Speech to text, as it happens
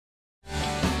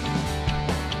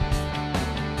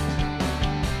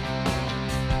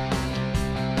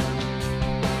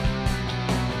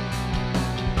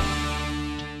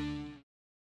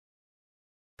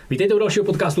Vítejte u dalšího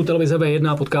podcastu Televize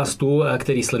V1, podcastu,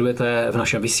 který sledujete v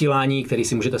našem vysílání, který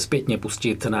si můžete zpětně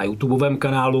pustit na YouTubeovém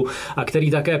kanálu a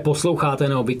který také posloucháte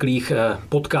na obvyklých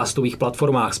podcastových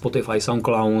platformách Spotify,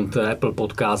 SoundCloud, Apple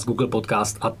Podcast, Google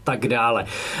Podcast a tak dále.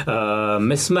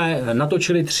 My jsme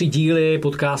natočili 3 díly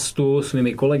podcastu s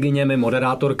mými kolegyněmi,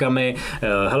 moderátorkami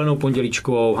Helenou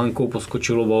Pondělíčkovou, Hankou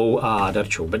Poskočilovou a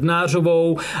Darčou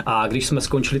Bednářovou, a když jsme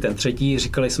skončili ten 3.,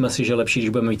 říkali jsme si, že lepší, když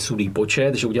budeme mít sudý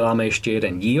počet, že uděláme ještě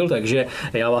jeden díl, takže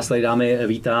já vás tady, dámy,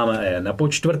 vítám na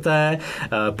počtvrté.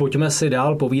 Pojďme si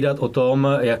dál povídat o tom,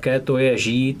 jaké to je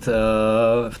žít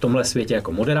v tomhle světě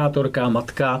jako moderátorka,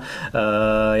 matka,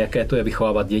 jaké to je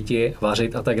vychovávat děti,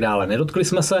 vařit a tak dále. Nedotkli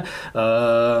jsme se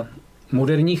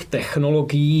moderních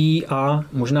technologií a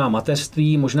možná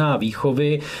mateřství, možná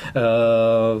výchovy.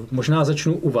 Možná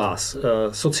začnu u vás.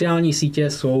 Sociální sítě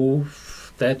jsou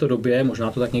v této době,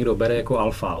 možná to tak někdo bere jako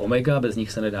alfa omega, bez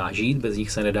nich se nedá žít, bez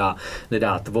nich se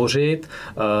nedá tvořit.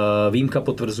 Výjimka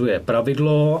potvrzuje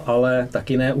pravidlo, ale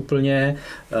taky ne úplně.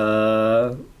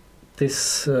 Ty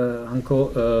jsi,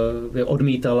 Hanko,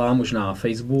 odmítala možná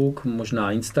Facebook,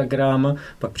 možná Instagram,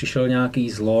 pak přišel nějaký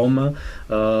zlom.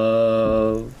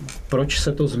 Proč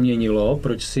se to změnilo?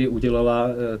 Proč si udělala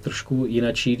trošku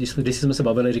jinačí? Když jsme se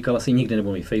bavili, říkala si, nikdy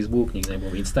nebudu mít Facebook, nikdy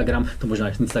nebudu mít Instagram, to možná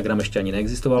Instagram ještě ani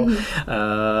neexistoval.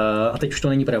 A teď už to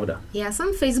není pravda. Já jsem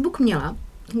Facebook měla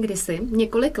kdysi,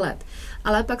 několik let,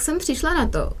 ale pak jsem přišla na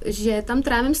to, že tam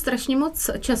trávím strašně moc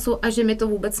času a že mi to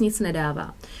vůbec nic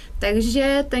nedává.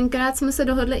 Takže tenkrát jsme se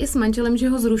dohodli i s manželem, že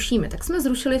ho zrušíme. Tak jsme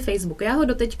zrušili Facebook. Já ho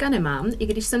doteďka nemám, i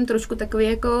když jsem trošku takový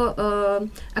jako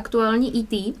aktuální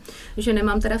IT, že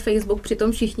nemám teda Facebook,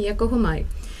 přitom všichni jako ho mají.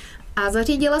 A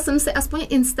zařídila jsem si aspoň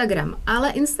Instagram,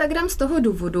 ale Instagram z toho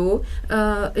důvodu,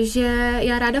 že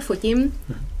já ráda fotím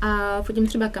a fotím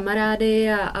třeba kamarády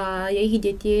a jejich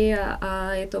děti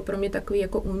a je to pro mě takový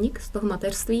jako únik z toho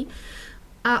mateřství.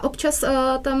 A občas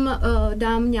tam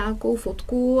dám nějakou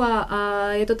fotku a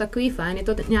je to takový fajn, je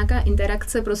to nějaká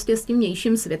interakce prostě s tím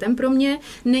vnějším světem pro mě.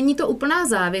 Není to úplná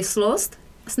závislost,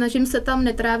 snažím se tam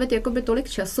netrávit jakoby tolik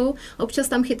času, občas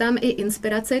tam chytám i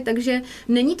inspiraci, takže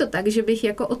není to tak, že bych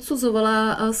jako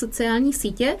odsuzovala sociální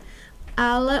sítě,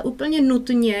 ale úplně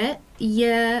nutně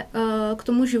je k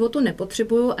tomu životu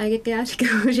nepotřebuju a jak já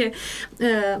říkám, že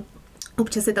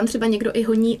občas je tam třeba někdo i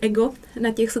honí ego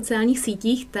na těch sociálních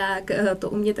sítích, tak to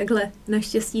u mě takhle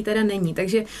naštěstí teda není.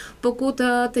 Takže pokud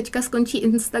teďka skončí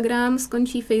Instagram,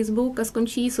 skončí Facebook a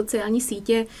skončí sociální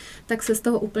sítě, tak se z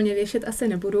toho úplně věšet asi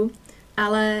nebudu.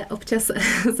 Ale občas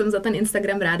jsem za ten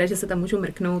Instagram ráda, že se tam můžu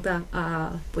mrknout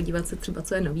a podívat se třeba,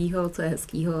 co je novýho, co je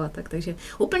hezkýho a tak. Takže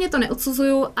úplně to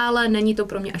neodsuzuju, ale není to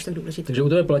pro mě až tak důležité. Takže u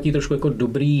tebe platí trošku jako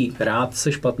dobrý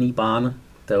rádce, špatný pán.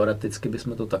 Teoreticky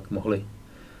bychom to tak mohli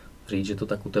říct, že to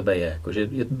tak u tebe je. Jako, že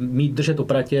mít držet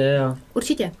opratě a...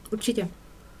 Určitě.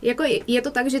 Jako je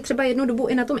to tak, že třeba jednu dobu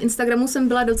i na tom Instagramu jsem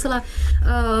byla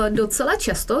docela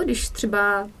často, když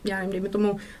třeba, já nevím, dejme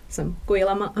tomu, jsem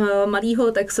kojila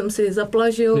malýho, tak jsem si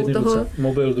zaplažil toho.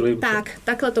 Mobil, druhý. Tak,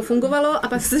 takhle to fungovalo a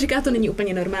pak se říká, to není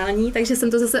úplně normální, takže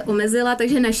jsem to zase omezila,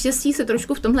 takže naštěstí se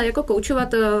trošku v tomhle jako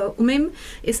koučovat umím.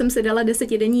 I jsem si dala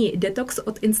 10denní detox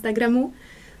od Instagramu,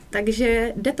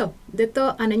 takže jde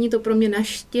to a není to pro mě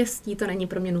naštěstí, to není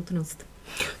pro mě nutnost.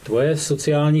 Tvoje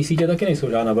sociální sítě taky nejsou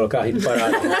žádná velká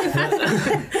hitparáda.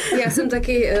 Já jsem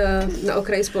taky na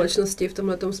okraji společnosti v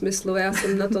tomhletom smyslu. Já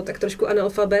jsem na to tak trošku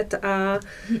analfabet a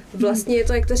vlastně je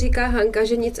to, jak to říká Hanka,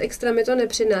 že nic extra mi to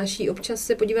nepřináší. Občas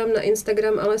se podívám na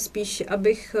Instagram, ale spíš,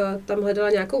 abych tam hledala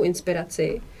nějakou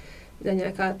inspiraci na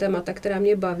nějaká témata, která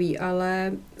mě baví,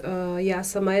 ale já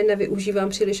sama je nevyužívám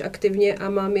příliš aktivně a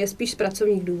mám je spíš z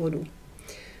pracovních důvodů.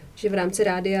 Že v rámci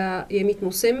rádia je mít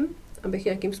musím, abych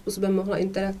nějakým způsobem mohla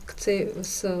interakci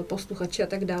s posluchači a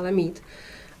tak dále mít.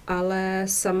 Ale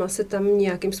sama se tam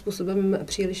nějakým způsobem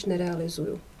příliš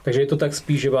nerealizuju. Takže je to tak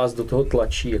spíš, že vás do toho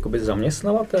tlačí jakoby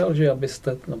zaměstnavatel, že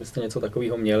abyste něco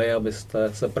takového měli, abyste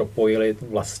se propojili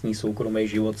vlastní soukromý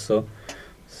život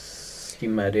s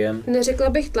tím médiem? Neřekla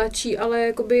bych tlačí, ale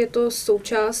jakoby je to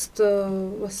součást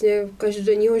vlastně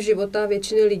každodenního života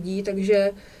většiny lidí, takže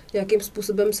nějakým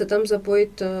způsobem se tam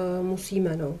zapojit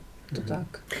musíme, no. To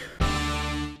tak.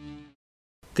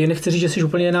 Ty nechci říct, že jsi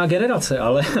úplně jiná generace,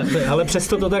 ale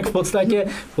přesto to tak v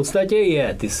podstatě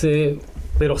je. Ty jsi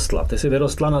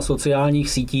vyrostla na sociálních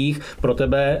sítích, pro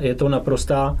tebe je to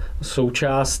naprostá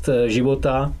součást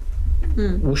života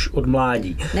už od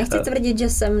mládí. Nechci tvrdit, že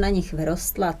jsem na nich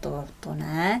vyrostla, to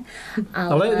ne.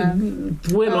 Ale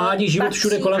tvoje mládí, život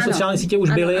všude kolem sociální sítě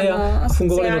už byly a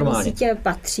fungovaly normálně. Sociální sítě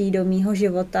patří do mýho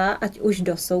života, ať už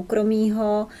do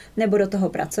soukromého nebo do toho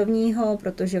pracovního,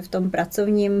 protože v tom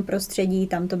pracovním prostředí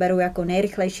tam to beru jako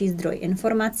nejrychlejší zdroj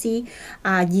informací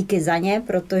a díky za ně,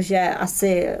 protože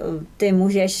asi ty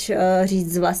můžeš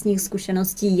říct z vlastních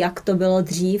zkušeností, jak to bylo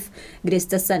dřív, kdy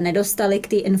jste se nedostali k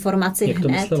té informaci hned. Jak to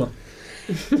myslela?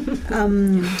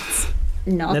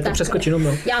 No, ne, to přeskočím,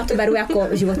 no. Já to beru jako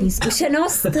životní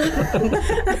zkušenost.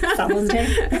 Samozřejmě.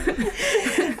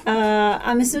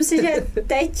 A myslím si, že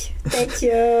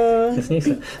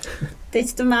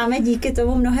teď to máme díky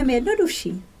tomu mnohem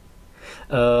jednodušší.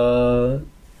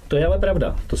 To je ale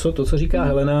pravda. To, co říká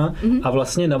Helena, a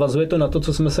vlastně navazuje to na to,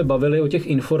 co jsme se bavili o těch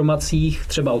informacích,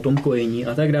 třeba o tom kojení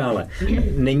a tak dále.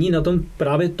 Není na tom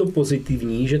právě to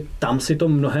pozitivní, že tam si to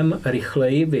mnohem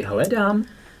rychleji vyhledám?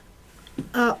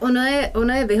 A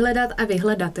ono je vyhledat a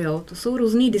vyhledat, jo. To jsou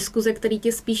různý diskuze, které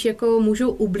tě spíš jako můžou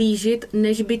ublížit,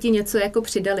 než by ti něco jako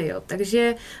přidali, jo.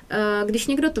 Takže když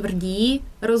někdo tvrdí,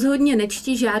 rozhodně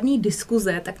nečti žádný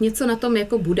diskuze, tak něco na tom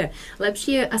jako bude.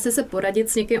 Lepší je asi se poradit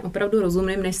s někým opravdu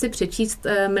rozumným, než si přečíst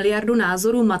miliardu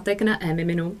názorů matek na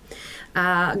e-miminu,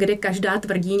 a kde každá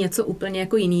tvrdí něco úplně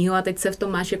jako jinýho a teď se v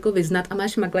tom máš jako vyznat a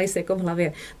máš maglajs jako v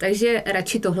hlavě. Takže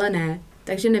radši tohle ne.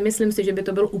 Takže nemyslím si, že by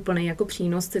to byl úplný jako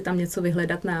přínos si tam něco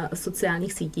vyhledat na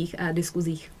sociálních sítích a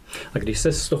diskuzích. A když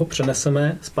se z toho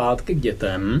přeneseme zpátky k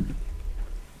dětem,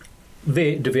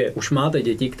 vy dvě už máte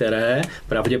děti, které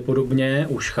pravděpodobně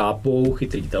už chápou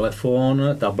chytrý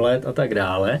telefon, tablet a tak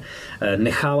dále.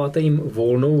 Necháváte jim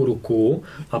volnou ruku,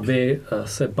 aby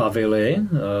se bavili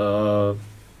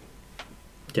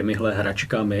těmihle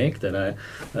hračkami, které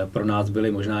pro nás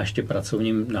byly možná ještě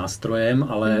pracovním nástrojem,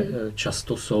 ale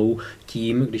často jsou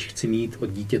tím, když chci mít od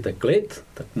dítěte klid,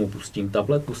 tak mu pustím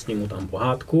tablet, pustím mu tam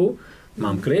pohádku,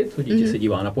 mám klid, to dítě se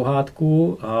dívá na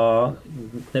pohádku a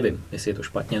nevím, jestli je to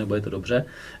špatně nebo je to dobře.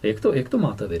 Jak to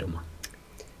máte vy doma?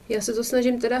 Já se to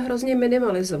snažím teda hrozně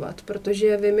minimalizovat,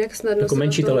 protože vím, jak snadno... Jako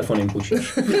menší telefon jim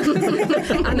půjčíš.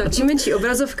 Ano, čím menší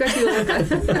obrazovka, tím lépe.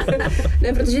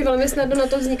 Ne, protože velmi snadno na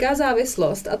to vzniká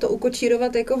závislost a to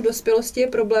ukočírovat jako v dospělosti je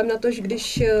problém na to, že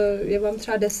když je vám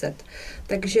třeba 10.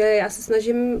 Takže já se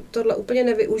snažím tohle úplně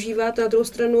nevyužívat a na druhou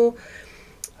stranu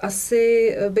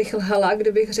asi bych lhala,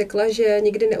 kdybych řekla, že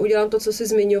nikdy neudělám to, co jsi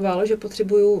zmiňoval, že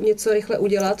potřebuju něco rychle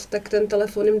udělat, tak ten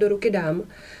telefon jim do ruky dám.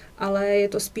 Ale je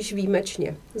to spíš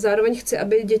výjimečně. Zároveň chci,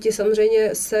 aby děti samozřejmě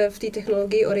se v té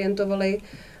technologii orientovaly,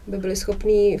 aby byli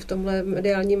schopní v tomhle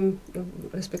mediálním,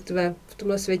 respektive v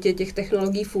tomhle světě těch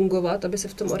technologií fungovat, aby se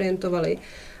v tom orientovali,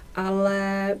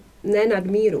 ale ne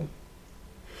nadmíru.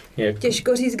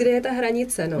 Těžko říct, kde je ta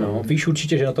hranice. No, víš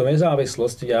určitě, že na tom je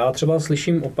závislost. Já třeba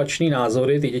slyším opačný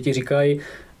názory, ty děti říkají,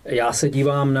 já se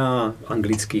dívám na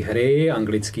anglické hry,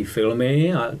 anglické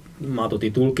filmy a má to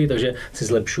titulky, takže si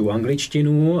zlepšuju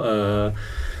angličtinu.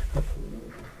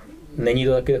 Není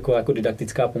to taky taková jako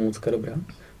didaktická pomůcka dobrá?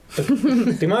 Tak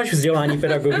ty máš vzdělání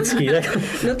pedagogický, tak?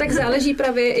 No tak záleží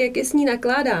právě, jak je s ní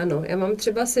nakládáno. Já mám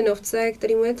třeba synovce,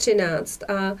 který mu je 13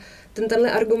 a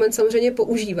tenhle argument samozřejmě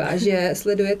používá, že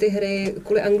sleduje ty hry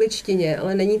kvůli angličtině,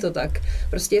 ale není to tak.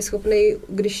 Prostě je schopný,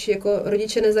 když jako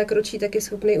rodiče nezakročí, tak je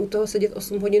schopný u toho sedět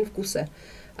 8 hodin v kuse.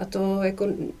 A to jako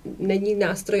není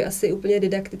nástroj asi úplně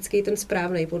didaktický, ten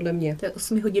správnej, podle mě. To je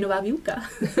 8hodinová výuka.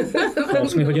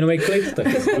 8hodinový klid, tak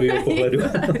z tvýho pohledu.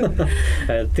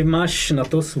 Ty máš na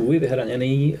to svůj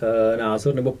vyhraněný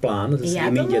názor nebo plán se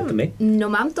svými dětmi? No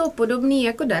mám to podobný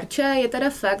jako Darča, je teda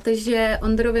fakt, že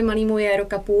Ondrovi malýmu je 1,5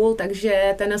 roku,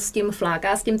 takže ten s tím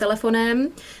fláká s tím telefonem.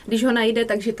 Když ho najde,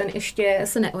 takže ten ještě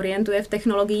se neorientuje v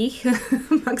technologiích,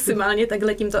 maximálně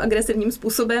takhle tímto agresivním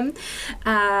způsobem.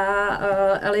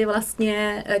 A Eli je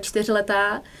vlastně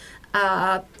 4letá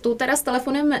a tu teda s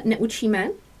telefonem neučíme.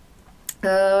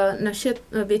 Naše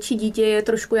větší dítě je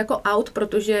trošku jako out,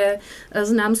 protože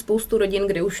znám spoustu rodin,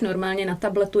 kde už normálně na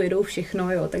tabletu jedou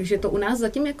všechno, jo, takže to u nás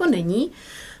zatím jako není.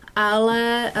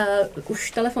 Ale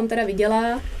už telefon teda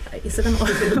viděla, se tam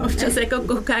občas jako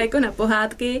kouká jako na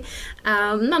pohádky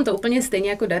a mám to úplně stejně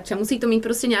jako Darča. Musí to mít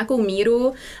prostě nějakou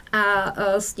míru a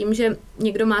s tím, že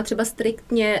někdo má třeba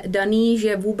striktně daný,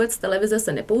 že vůbec televize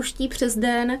se nepouští přes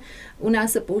den, u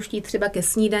nás se pouští třeba ke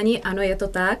snídani, ano, je to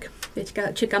tak.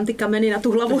 Teďka čekám ty kameny na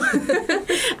tu hlavu,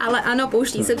 ale ano,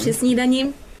 pouští se při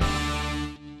snídani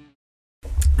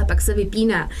a pak se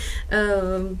vypíná.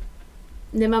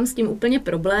 Nemám s tím úplně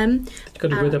problém.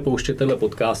 Když budete pouštět tenhle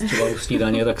podcast třeba u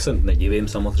snídaně, tak se nedivím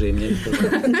samozřejmě, to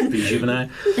je výživné.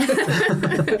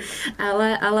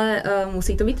 ale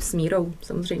musí to být s mírou,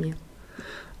 samozřejmě.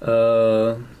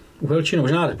 Uhelčino,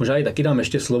 možná i taky dám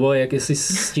ještě slovo, jak jestli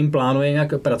s tím plánuje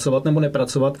nějak pracovat nebo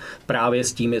nepracovat právě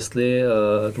s tím, jestli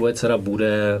tvoje dcera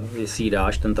bude, jestli jí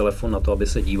dáš ten telefon na to, aby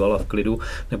se dívala v klidu,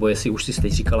 nebo jestli už si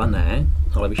teď říkala ne,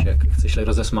 ale víš, jak chceš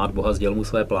rozesmát Boha, sděl mu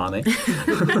své plány.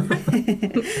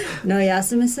 No já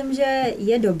si myslím, že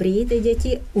je dobrý ty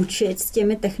děti učit s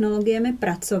těmi technologiemi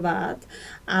pracovat,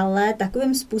 ale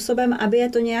takovým způsobem, aby je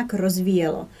to nějak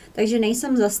rozvíjelo. Takže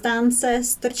nejsem zastánce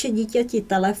strčit dítěti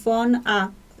telefon a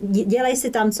dělej si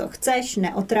tam, co chceš,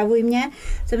 neotravuj mě.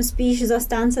 Jsem spíš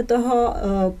zastánce toho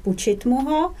půjčit mu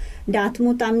ho, dát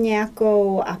mu tam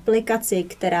nějakou aplikaci,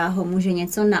 která ho může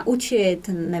něco naučit,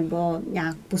 nebo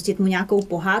pustit mu nějakou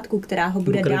pohádku, která ho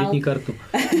bude dál... Kreditní kartu.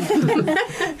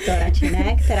 To radši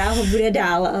ne, která ho bude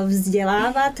dál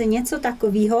vzdělávat, něco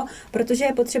takového, protože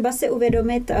je potřeba si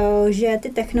uvědomit, že ty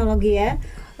technologie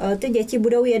ty děti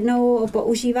budou jednou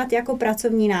používat jako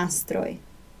pracovní nástroj.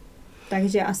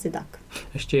 Takže asi tak.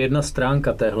 Ještě jedna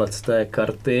stránka té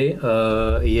karty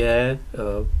je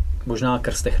možná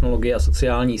skrz technologie a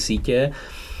sociální sítě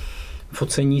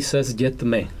focení se s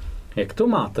dětmi. Jak to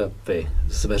máte vy?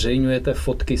 Zveřejňujete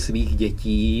fotky svých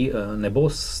dětí nebo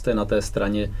jste na té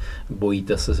straně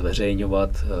bojíte se zveřejňovat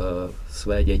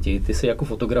své děti? Ty jsi jako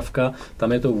fotografka,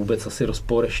 tam je to vůbec asi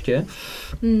rozpor ještě.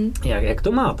 Jak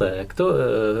to máte? Jak to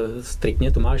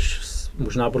striktně to máš?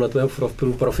 Možná podle tvého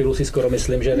profilu si skoro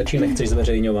myslím, že radši nechceš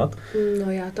zveřejňovat.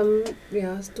 No já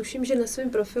tuším, že na svém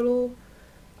profilu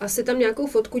asi tam nějakou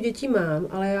fotku dětí mám,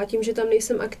 ale já tím, že tam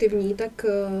nejsem aktivní, tak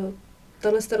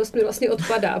tahle starost mi vlastně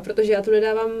odpadá, protože já tu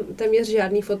nedávám téměř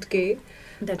žádný fotky.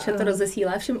 Dača to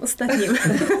rozesílá všem ostatním.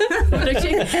 Takže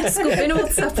skupinu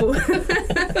WhatsAppu.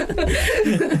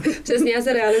 Přesně, já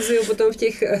se realizuju potom v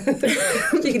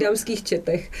těch dámských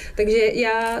četech. Takže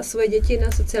já svoje děti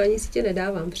na sociální sítě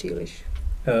nedávám příliš.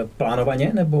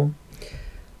 Plánovaně, nebo?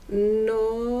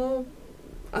 No,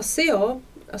 asi jo.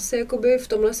 Asi jakoby v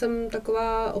tomhle jsem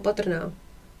taková opatrná.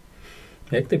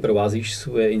 Jak ty provázíš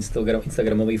svoje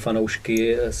instagramové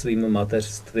fanoušky svým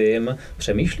mateřstvím?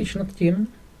 Přemýšlíš nad tím?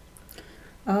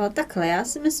 Takhle, já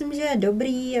si myslím, že je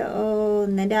dobrý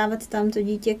nedávat tam to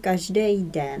dítě každý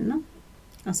den.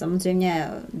 A samozřejmě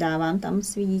dávám tam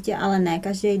svý dítě, ale ne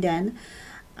každý den.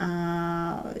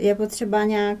 A je potřeba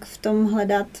nějak v tom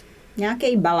hledat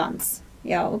nějaký balans.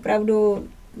 Jo, opravdu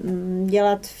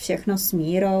dělat všechno s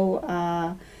mírou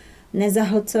a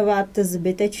nezahlcovat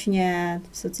zbytečně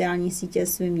sociální sítě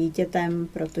svým dítětem,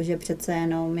 protože přece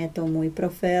jenom je to můj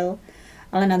profil.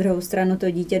 Ale na druhou stranu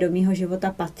to dítě do mýho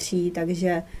života patří,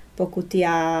 takže pokud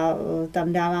já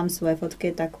tam dávám svoje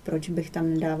fotky, tak proč bych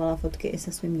tam nedávala fotky i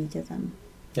se svým dítětem?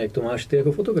 Jak to máš ty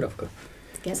jako fotografka?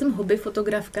 Tak já jsem hobby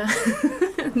fotografka.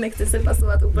 Nechci se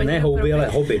pasovat úplně. Ne hobby, ale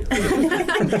hobby.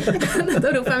 No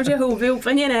to doufám, že hobby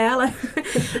úplně ne, ale...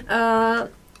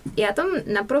 Já tam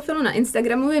na profilu na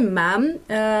Instagramu mám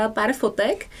pár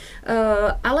fotek,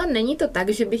 ale není to tak,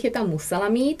 že bych je tam musela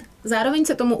mít. Zároveň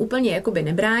se tomu úplně jakoby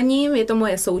nebráním, je to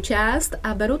moje součást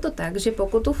a beru to tak, že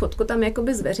pokud tu fotku tam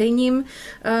jakoby zveřejním,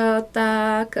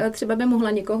 tak třeba by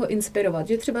mohla někoho inspirovat.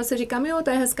 Že třeba se říkám, jo, to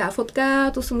je hezká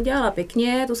fotka, tu jsem udělala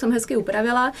pěkně, tu jsem hezky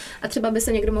upravila a třeba by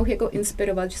se někdo mohl jako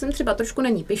inspirovat, že jsem třeba trošku na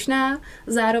ní pyšná,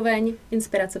 zároveň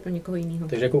inspirace pro někoho jiného.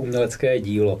 Takže jako umělecké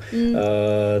dílo.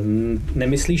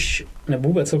 Nemyslíš, nebo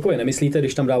vůbec celkově nemyslíte,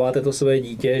 když tam dáváte to své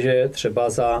dítě, že třeba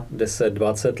za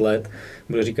 10-20 let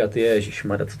bude říkat,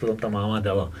 ježišmarja, co to tam ta máma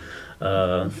dala.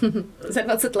 Za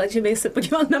 20 let, že by se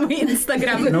podíval na můj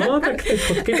Instagram. No, tak ty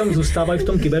fotky tam zůstávají v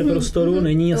tom kyberprostoru,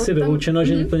 není asi vyloučeno,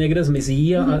 že to někde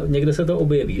zmizí a někde se to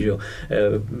objeví. Že?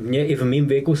 Mně i v mém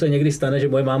věku se někdy stane, že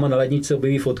moje máma na ledničce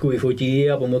objeví fotku, vyfotí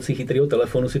a pomocí chytrého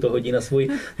telefonu si to hodí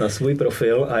na svůj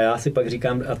profil a já si pak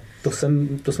říkám, a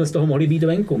to jsme z toho mohli být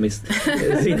venku, my z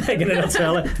jiné generace,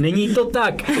 ale není to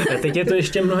tak. A teď je to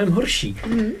ještě mnohem horší.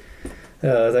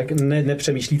 Tak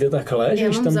nepřemýšlíte takhle? Já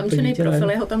mám zamčený profil,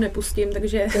 já ho tam nepustím,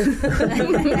 takže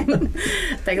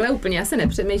takhle úplně já se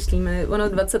nepřemýšlíme. Ono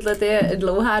 20 let je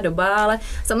dlouhá doba, ale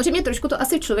samozřejmě trošku to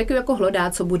asi člověku jako hlodá,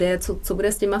 co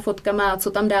bude s těma fotkama,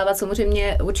 co tam dávat.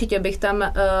 Samozřejmě určitě bych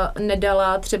tam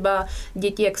nedala třeba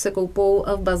děti, jak se koupou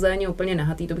v bazéně úplně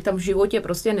nahatý. To bych tam v životě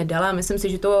prostě nedala. Myslím si,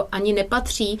 že to ani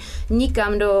nepatří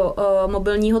nikam do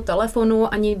mobilního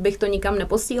telefonu, ani bych to nikam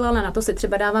neposílala. Na to si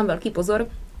třeba dávám velký pozor.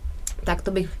 Tak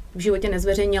to bych v životě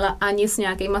nezveřejnila ani s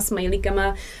nějakýma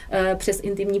smajlíkama přes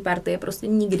intimní partie, prostě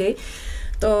nikdy.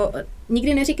 To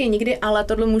nikdy neříkej nikdy, ale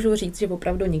tohle můžu říct, že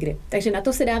opravdu nikdy. Takže na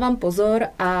to si dávám pozor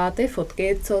a ty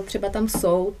fotky, co třeba tam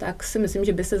jsou, tak si myslím,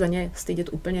 že by se za ně stydět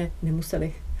úplně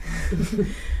nemuseli.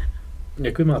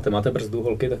 Jak vy máte? Máte brzdu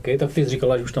holky taky? Tak ty jsi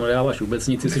říkala, že už tam nedáváš vůbec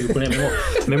nic, jsi úplně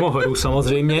mimo hru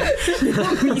samozřejmě.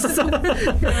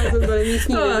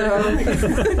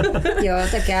 Jo,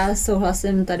 tak já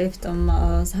souhlasím tady v tom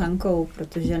s Hankou,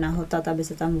 protože nahota, ta by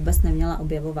se tam vůbec neměla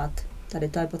objevovat. Tady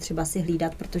to je potřeba si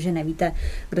hlídat, protože nevíte,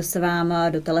 kdo se vám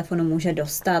do telefonu může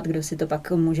dostat, kdo si to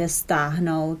pak může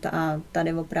stáhnout a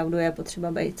tady opravdu je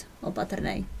potřeba být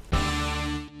opatrnej.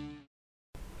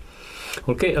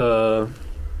 Holky,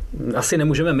 asi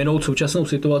nemůžeme minout současnou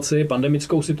situaci,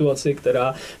 pandemickou situaci,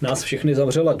 která nás všechny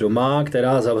zavřela doma,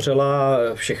 která zavřela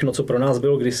všechno, co pro nás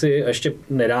bylo kdysi ještě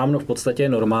nedávno v podstatě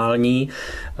normální.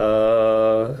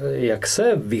 Jak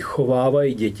se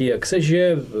vychovávají děti, jak se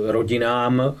žije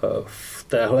rodinám v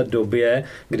téhle době,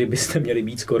 kdy byste měli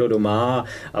být skoro doma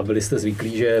a byli jste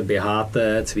zvyklí, že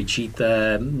běháte,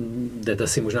 cvičíte, jdete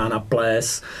si možná na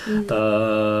ples.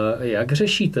 Jak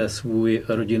řešíte svůj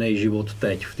rodinný život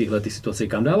teď v této situaci?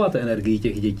 Kam dáváte energii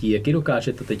těch dětí? Jak ji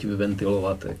dokážete teď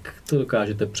vyventilovat? Jak to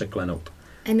dokážete překlenout?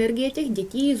 Energie těch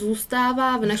dětí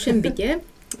zůstává v našem bytě.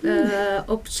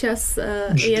 Občas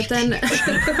je ten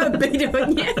byt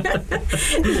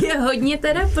je hodně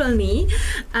teda plný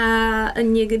a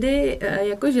někdy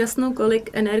jako žasnou, kolik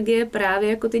energie právě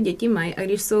jako ty děti mají a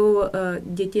když jsou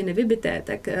děti nevybité,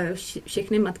 tak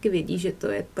všechny matky vědí, že to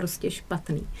je prostě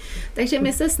špatný. Takže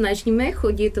my se snažíme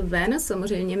chodit ven,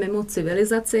 samozřejmě mimo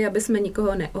civilizaci, aby jsme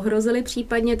nikoho neohrozili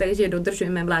případně, takže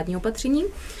dodržujeme vládní opatření.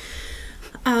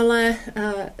 Ale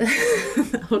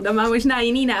Holda má možná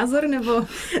jiný názor, nebo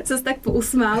se tak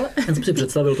pousmál. Já jsem si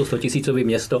představil to 100 000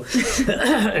 město.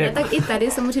 Tak i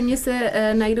tady samozřejmě se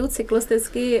najdou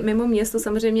cyklostezky mimo město,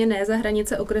 samozřejmě ne za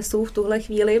hranice okresů v tuhle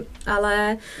chvíli,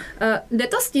 ale jde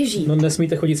to stěží. No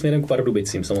nesmíte chodit směrem k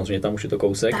Pardubicím, samozřejmě, tam už je to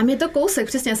kousek. Tam je to kousek,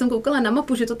 přesně, já jsem koukala na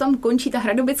mapu, že to tam končí, ta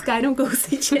Hradobická jenom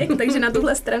kousíček, takže na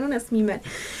tuhle stranu nesmíme.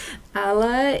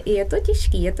 Ale je to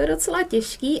těžký, je to docela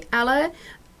těžký, ale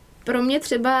pro mě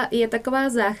třeba je taková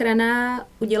záchrana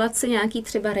udělat si nějaký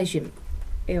třeba režim.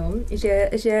 Jo?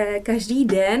 Že každý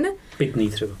den... Pitný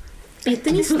třeba.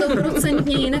 Pitný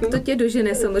 100%, jinak to tě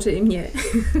dožene samozřejmě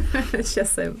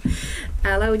časem.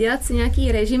 Ale udělat si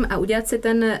nějaký režim a udělat si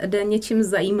ten den něčím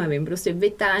zajímavým. Prostě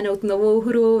vytáhnout novou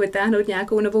hru, vytáhnout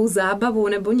nějakou novou zábavu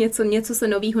nebo něco se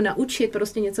nového naučit,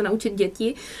 prostě něco naučit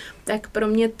děti. Tak pro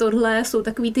mě tohle jsou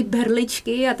takový ty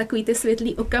berličky a takový ty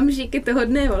světlý okamžiky toho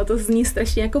dne. Ono to zní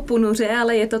strašně jako ponuře,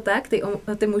 ale je to tak,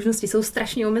 ty možnosti jsou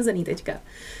strašně omezený teďka.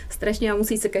 Strašně a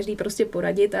musí se každý prostě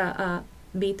poradit a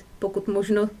být pokud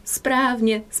možno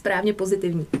správně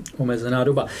pozitivní. Omezená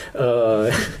doba.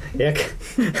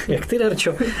 Jak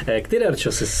ty,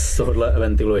 Darčo, si z tohohle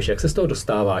ventiluješ? Jak se z toho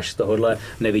dostáváš, z tohohle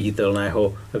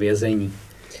neviditelného vězení?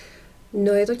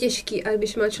 No je to těžký, a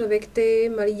když má člověk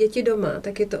ty malé děti doma,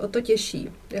 tak je to o to těžší.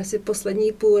 Já si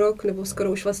poslední půl rok, nebo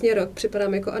skoro už vlastně rok,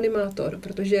 připadám jako animátor,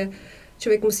 protože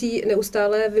člověk musí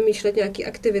neustále vymýšlet nějaké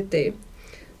aktivity,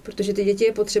 protože ty děti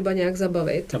je potřeba nějak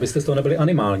zabavit. Abyste z toho nebyli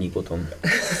animální potom.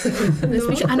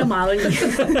 Spíš anomální.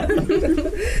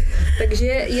 Takže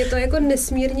je to jako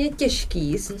nesmírně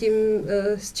těžký s tím,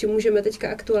 s čím můžeme teďka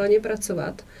aktuálně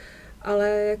pracovat. Ale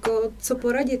jako co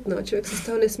poradit, no? Člověk se z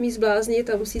toho nesmí zbláznit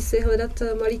a musí si hledat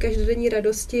malý každodenní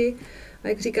radosti a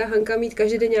jak říká Hanka, mít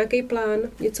každý den nějaký plán,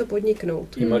 něco podniknout.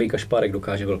 I malý kašpárek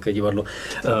dokáže velké divadlo.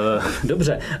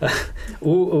 Dobře.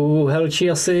 U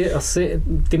Helči asi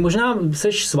ty možná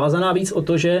seš svázaná víc o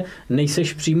to, že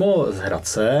nejseš přímo z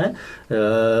Hradce,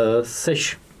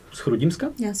 seš z Chrudimska?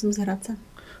 Já jsem z Hradce.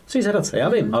 Jsi z Hradce, já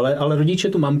vím, ale rodiče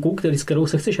tu mamku, s kterou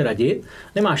se chceš radit,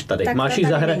 nemáš tady. Tak máš ji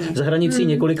za hranicí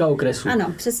několika okresů.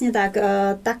 Ano, přesně tak.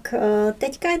 Tak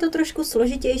teďka je to trošku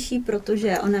složitější,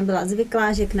 protože ona byla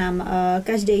zvyklá, že k nám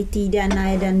každý týden na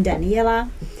jeden den jela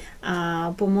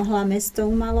a pomohla mi s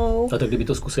tou malou. A tak kdyby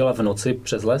to zkusila v noci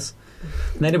přes les?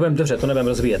 Ne, nebudem, dobře, to nebudem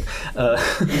rozvíjet.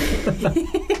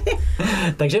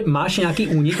 Takže máš nějaký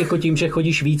únik jako tím, že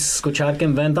chodíš víc s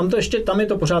kočárkem ven, tam je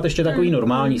to pořád ještě takový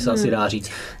normální, se asi dá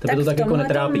říct. Tebe to tak jako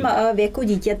netrápí. V tomhle věku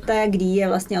dítěte, kdy je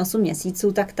vlastně 8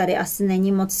 měsíců, tak tady asi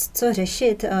není moc co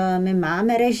řešit. My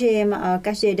máme režim,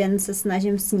 každý den se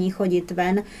snažím s ní chodit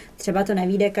ven. Třeba to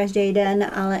nevyjde každý den,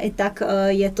 ale i tak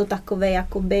je to takové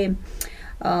jakoby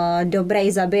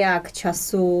dobrý zabiják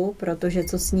času, protože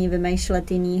co s ní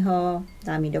vymýšlet jinýho,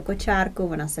 dám jí do kočárku,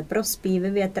 ona se prospí,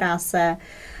 vyvětrá se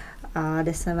a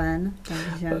jde se ven.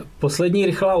 Takže... Poslední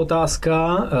rychlá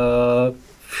otázka.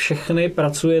 Všechny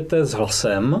pracujete s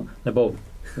hlasem, nebo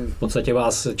v podstatě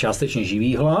vás částečně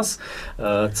živí hlas,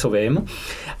 co vím.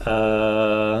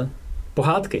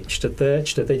 Pohádky.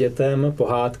 Čtete dětem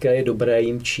pohádky, je dobré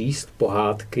jim číst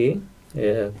pohádky.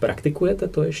 Praktikujete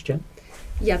to ještě?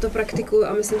 Já to praktikuju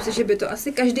a myslím si, že by to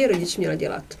asi každý rodič měl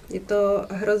dělat. Je to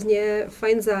hrozně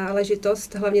fajn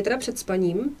záležitost, hlavně teda před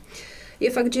spaním.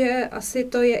 Je fakt, že asi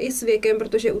to je i s věkem,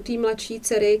 protože u té mladší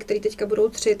dcery, který teďka budou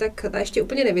 3, tak ta ještě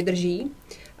úplně nevydrží,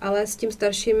 ale s tím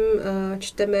starším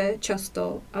čteme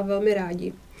často a velmi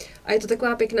rádi. A je to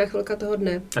taková pěkná chvilka toho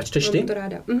dne. A čteš ty? Mám to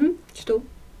ráda. Čtu.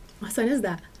 A se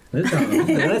nezdá.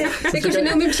 Jakože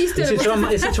neumím číst.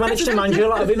 Jestli třeba nečte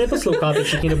manžel a vy neposloucháte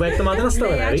všichni, nebo jak to máte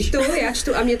nastavené, já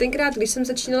čtu a mě tenkrát, když jsem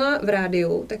začínala v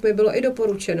rádiu, tak mi bylo i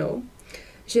doporučeno,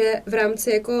 že v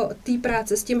rámci jako té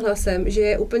práce s tím hlasem, že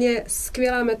je úplně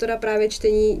skvělá metoda právě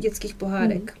čtení dětských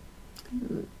pohádek.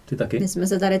 Ty taky? My jsme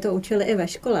se tady to učili i ve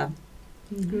škole.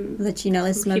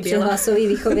 Začínali jsme při hlasové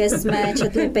výchově, jsme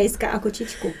četli Pejska a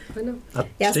kočičku. Ano.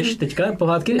 A čteš teďka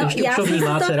pohádky? Ještě už to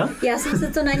vnímá dcera? Já jsem se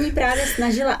to na ní právě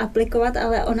snažila aplikovat,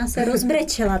 ale ona se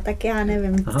rozbrečela, tak já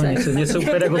nevím. Aha, něco u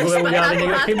pedagogové udělali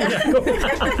někde chybu.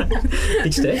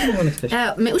 Ty čteš nebo nečteš?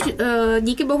 My už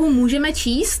díky bohu můžeme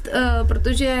číst,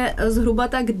 protože zhruba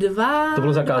tak 2... To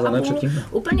bylo zakázané předtím?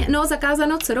 Úplně,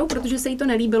 zakázáno dcerou, protože se jí to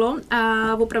nelíbilo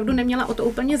a opravdu neměla o to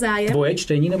úplně zájem. Tvoje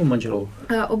čtení nebo manželou?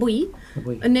 Obojí.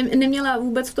 Neměla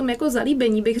vůbec v tom jako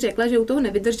zalíbení, bych řekla, že u toho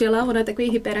nevydržela, ona je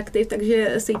takový hyperaktiv,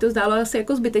 takže se jí to zdálo asi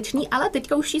jako zbytečný, ale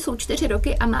teďka už jí jsou 4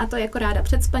 roky a má to jako ráda.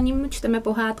 Před spaním čteme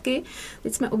pohádky,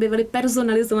 teď jsme objevili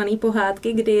personalizované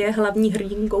pohádky, kdy je hlavní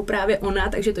hrdinkou právě ona,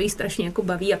 takže to jí strašně jako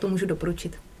baví a to můžu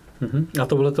doporučit. A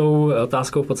touhletou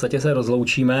otázkou v podstatě se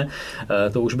rozloučíme.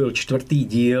 To už byl 4.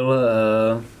 díl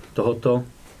tohoto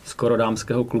skoro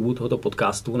dámského klubu, tohoto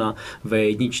podcastu na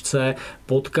V1,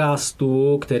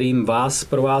 podcastu, kterým vás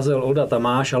provázel Olda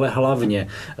Tamáš, ale hlavně,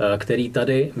 který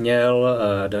tady měl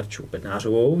Darču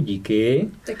Bednářovou, díky.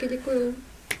 Taky děkuju.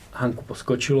 Hanku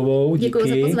Poskočilovou, díky.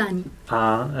 Děkuju za pozvání.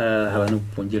 A Helenu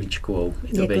Pondělíčkovou,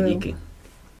 i tobě díky.